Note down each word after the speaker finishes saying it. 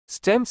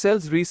Stem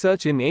cells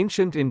research in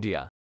ancient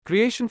India.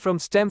 Creation from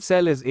stem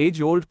cell is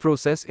age-old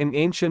process in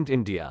ancient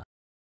India.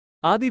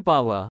 Adi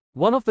Power,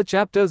 one of the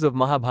chapters of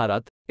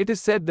Mahabharat, it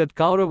is said that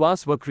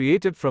Kauravas were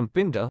created from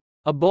Pinda,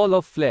 a ball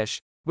of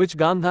flesh, which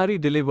Gandhari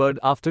delivered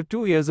after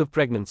 2 years of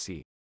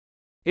pregnancy.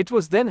 It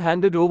was then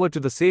handed over to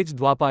the sage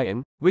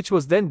Dwapayan, which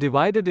was then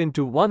divided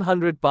into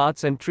 100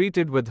 parts and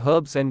treated with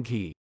herbs and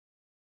ghee.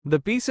 The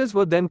pieces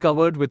were then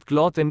covered with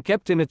cloth and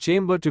kept in a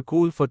chamber to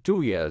cool for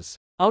 2 years,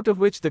 out of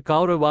which the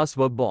Kauravas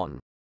were born.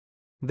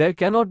 There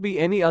cannot be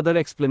any other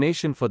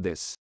explanation for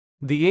this.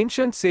 The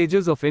ancient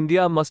sages of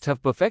India must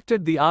have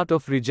perfected the art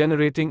of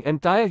regenerating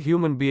entire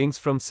human beings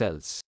from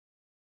cells.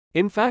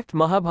 In fact,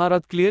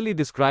 Mahabharat clearly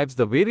describes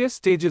the various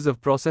stages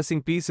of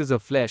processing pieces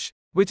of flesh,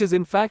 which is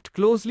in fact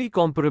closely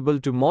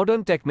comparable to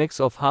modern techniques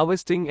of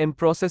harvesting and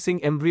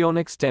processing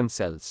embryonic stem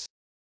cells.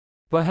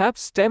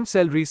 Perhaps stem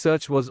cell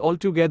research was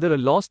altogether a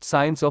lost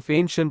science of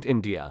ancient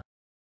India.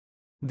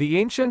 The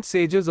ancient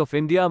sages of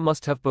India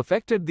must have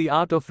perfected the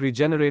art of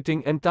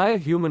regenerating entire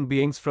human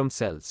beings from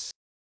cells.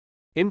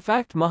 In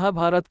fact,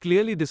 Mahabharat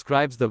clearly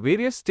describes the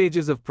various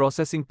stages of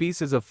processing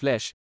pieces of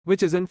flesh,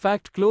 which is in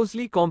fact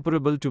closely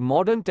comparable to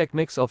modern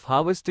techniques of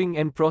harvesting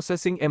and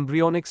processing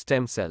embryonic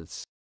stem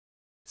cells.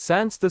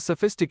 Sans the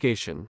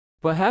sophistication,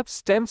 perhaps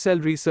stem cell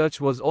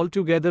research was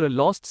altogether a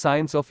lost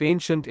science of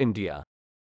ancient India.